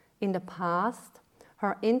 In the past,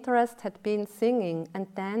 her interest had been singing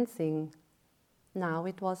and dancing. Now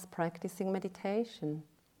it was practicing meditation.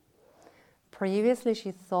 Previously,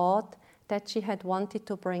 she thought that she had wanted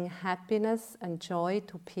to bring happiness and joy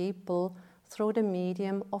to people through the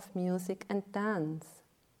medium of music and dance.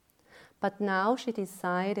 But now she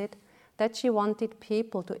decided that she wanted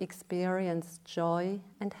people to experience joy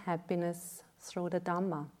and happiness through the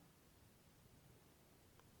Dhamma.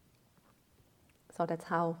 So that's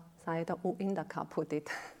how Sayadaw U Indaka put it.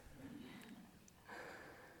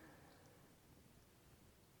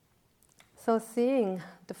 So seeing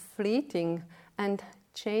the fleeting and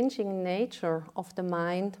changing nature of the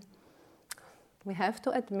mind, we have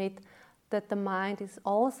to admit that the mind is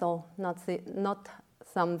also not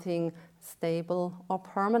something stable or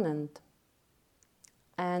permanent.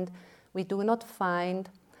 And we do not find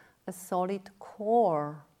a solid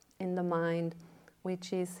core in the mind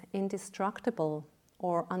which is indestructible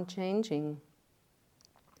or unchanging.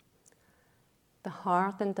 The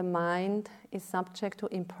heart and the mind is subject to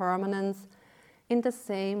impermanence in the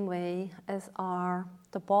same way as are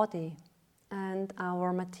the body and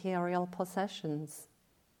our material possessions.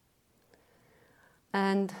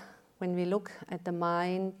 And when we look at the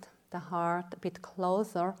mind, the heart a bit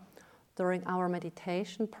closer during our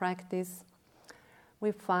meditation practice,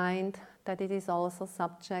 we find that it is also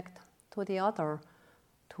subject to the other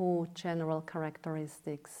 2 general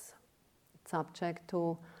characteristics. It's subject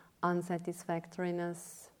to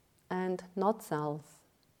unsatisfactoriness and not self.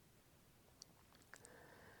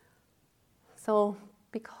 So,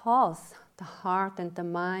 because the heart and the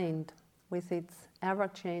mind, with its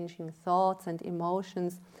ever-changing thoughts and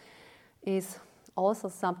emotions, is also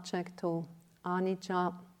subject to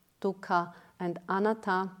anicca, dukkha and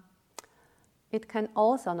anatta, it can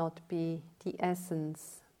also not be the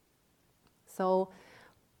essence. So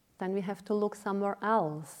then we have to look somewhere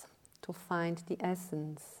else to find the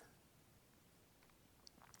essence.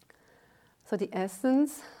 So the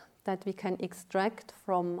essence that we can extract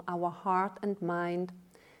from our heart and mind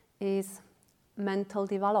is mental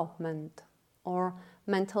development or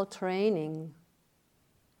mental training.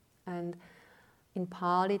 And in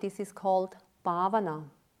Pali this is called bhavana,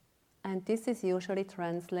 and this is usually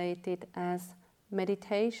translated as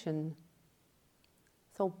meditation.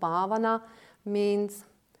 So bhavana means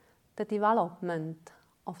the development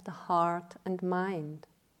of the heart and mind.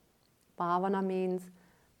 Bhavana means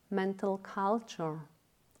mental culture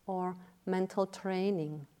or mental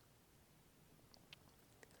training.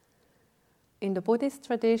 In the Buddhist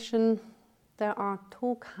tradition, there are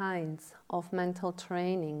two kinds of mental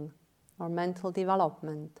training or mental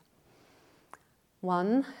development.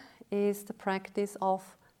 One is the practice of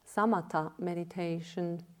samatha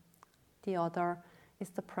meditation. The other is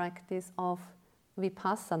the practice of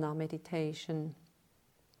vipassana meditation.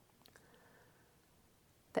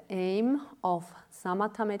 The aim of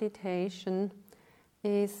samatha meditation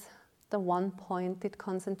is the one-pointed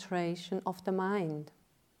concentration of the mind.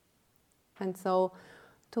 And so,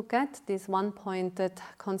 to get this one-pointed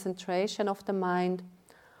concentration of the mind,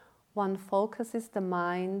 one focuses the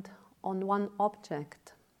mind on one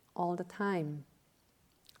object all the time.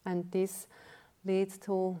 And this leads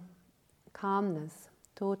to calmness,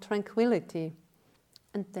 to tranquility,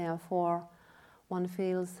 and therefore one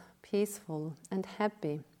feels peaceful and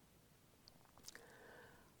happy.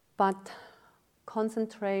 But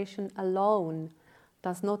concentration alone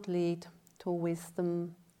does not lead to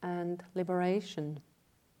wisdom and liberation.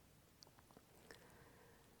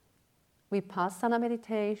 Vipassana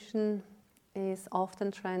meditation is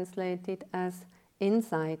often translated as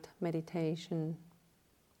insight meditation.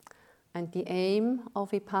 And the aim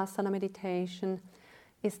of vipassana meditation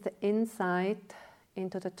is the insight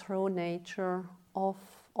into the true nature of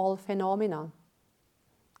all phenomena,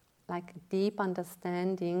 like deep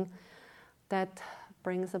understanding that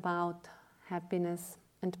brings about happiness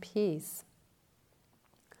and peace.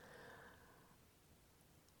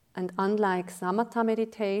 And unlike samatha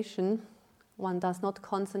meditation, one does not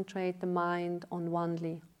concentrate the mind on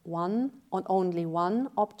only one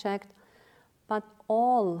object, but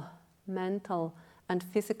all mental and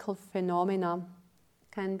physical phenomena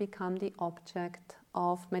can become the object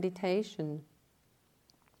of meditation.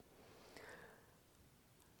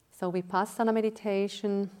 So vipassana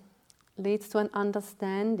meditation leads to an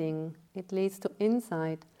understanding, it leads to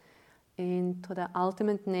insight into the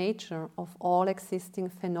ultimate nature of all existing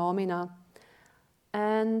phenomena,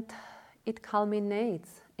 and it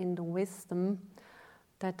culminates in the wisdom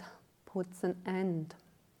that puts an end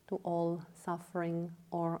to all suffering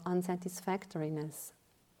or unsatisfactoriness.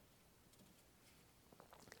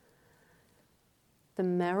 The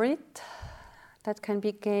merit that can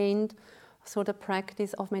be gained through the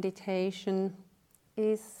practice of meditation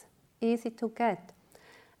is easy to get,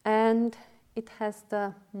 and it has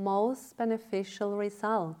the most beneficial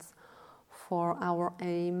results for our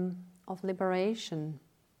aim of liberation.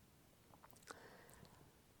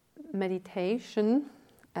 Meditation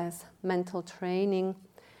as mental training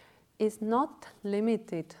is not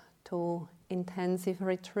limited to intensive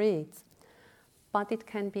retreats, but it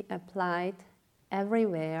can be applied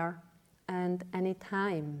everywhere and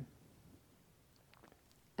anytime.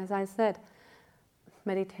 As I said,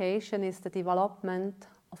 meditation is the development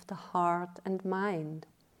of the heart and mind.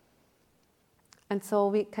 And so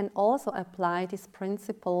we can also apply this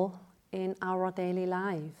principle in our daily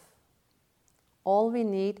life. All we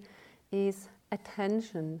need is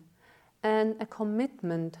attention and a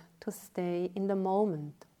commitment to stay in the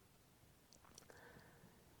moment.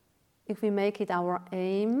 If we make it our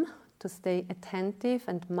aim to stay attentive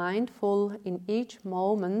and mindful in each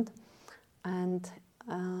moment, and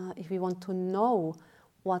if we want to know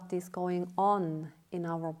what is going on in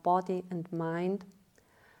our body and mind,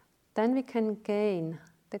 then we can gain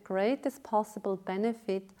the greatest possible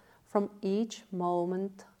benefit from each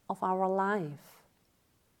moment of our life.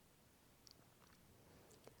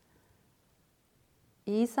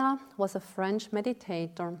 Isa was a French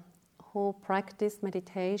meditator who practiced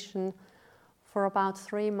meditation for about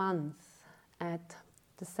 3 months at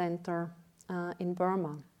the center in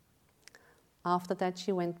Burma. After that,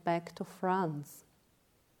 she went back to France.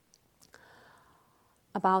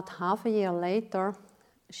 About half a year later,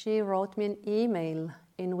 she wrote me an email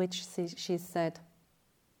in which she said,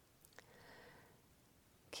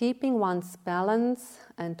 Keeping one's balance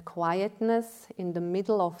and quietness in the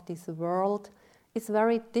middle of this world is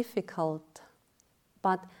very difficult,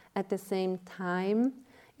 but at the same time,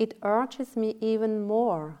 it urges me even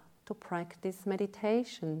more to practice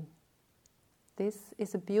meditation. This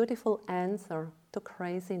is a beautiful answer to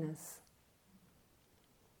craziness.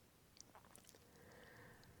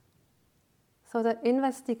 So the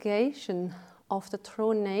investigation of the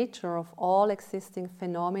true nature of all existing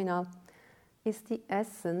phenomena is the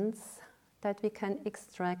essence that we can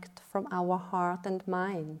extract from our heart and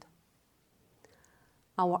mind.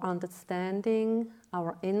 Our understanding,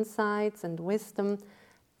 our insights and wisdom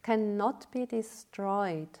cannot be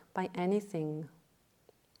destroyed by anything.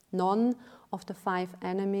 None of the 5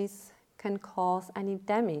 enemies can cause any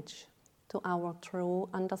damage to our true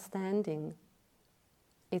understanding.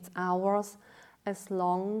 It's ours as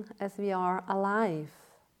long as we are alive,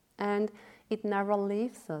 and it never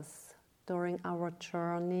leaves us during our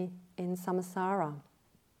journey in samsara.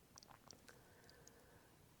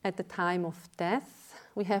 At the time of death,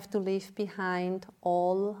 we have to leave behind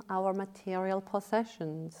all our material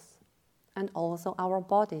possessions and also our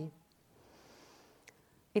body.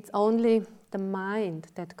 It's only the mind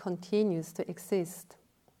that continues to exist,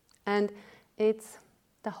 and it's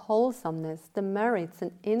the wholesomeness, the merits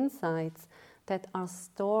and insights that are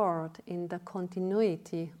stored in the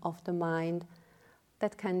continuity of the mind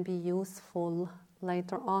that can be useful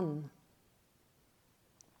later on.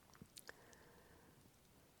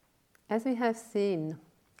 As we have seen,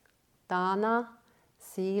 dana,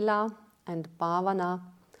 sila and bhavana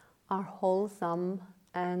are wholesome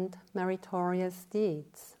and meritorious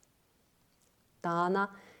deeds. Dana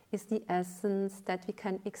is the essence that we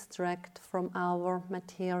can extract from our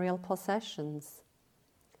material possessions.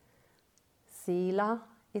 Sila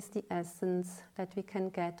is the essence that we can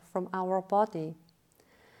get from our body.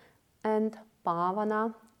 And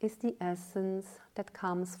bhavana is the essence that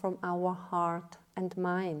comes from our heart and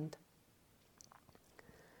mind.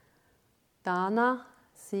 Dana,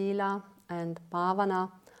 sila and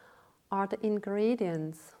bhavana are the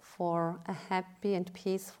ingredients for a happy and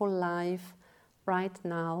peaceful life right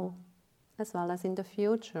now, as well as in the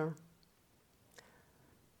future.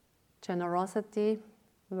 Generosity,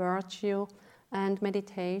 virtue, and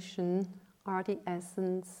meditation are the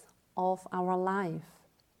essence of our life.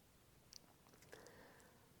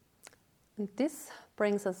 And this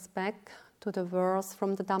brings us back to the verse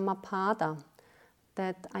from the Dhammapada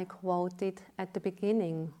that I quoted at the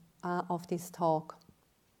beginning of this talk.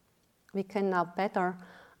 We can now better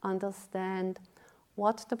understand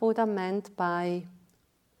what the Buddha meant by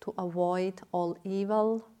to avoid all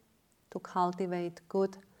evil, to cultivate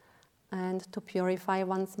good, and to purify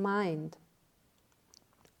one's mind,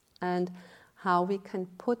 and how we can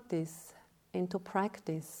put this into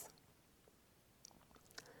practice.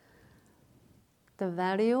 The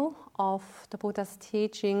value of the Buddha's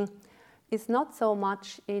teaching is not so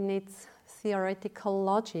much in its theoretical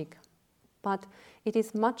logic, but it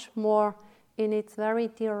is much more in its very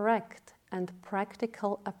direct and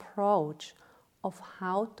practical approach of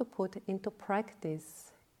how to put into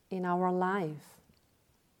practice in our life.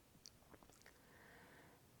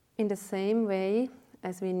 In the same way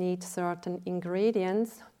as we need certain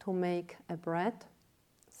ingredients to make a bread,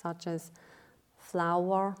 such as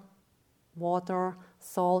flour, water,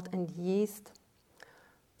 salt, and yeast,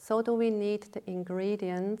 so do we need the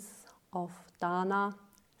ingredients of dana,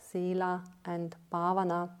 sila, and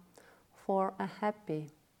bhavana for a happy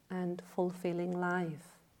and fulfilling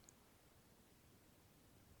life.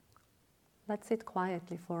 Let's sit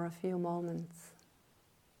quietly for a few moments.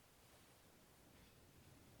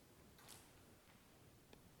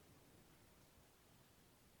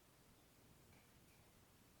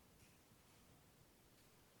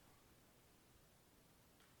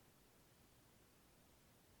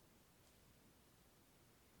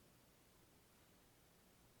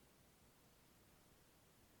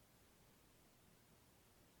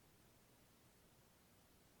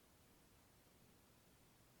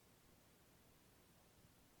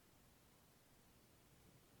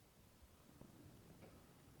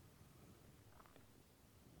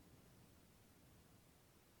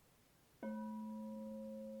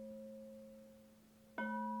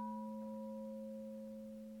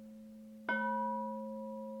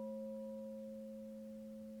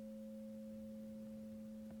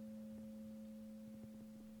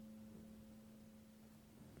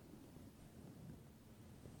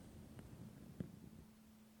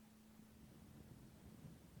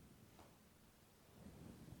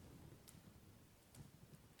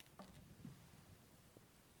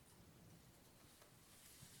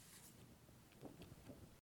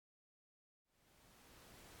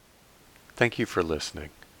 Thank you for listening.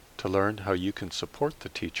 To learn how you can support the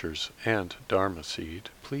teachers and Dharma Seed,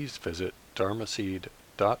 please visit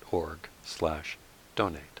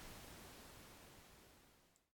dharmaseed.org/donate.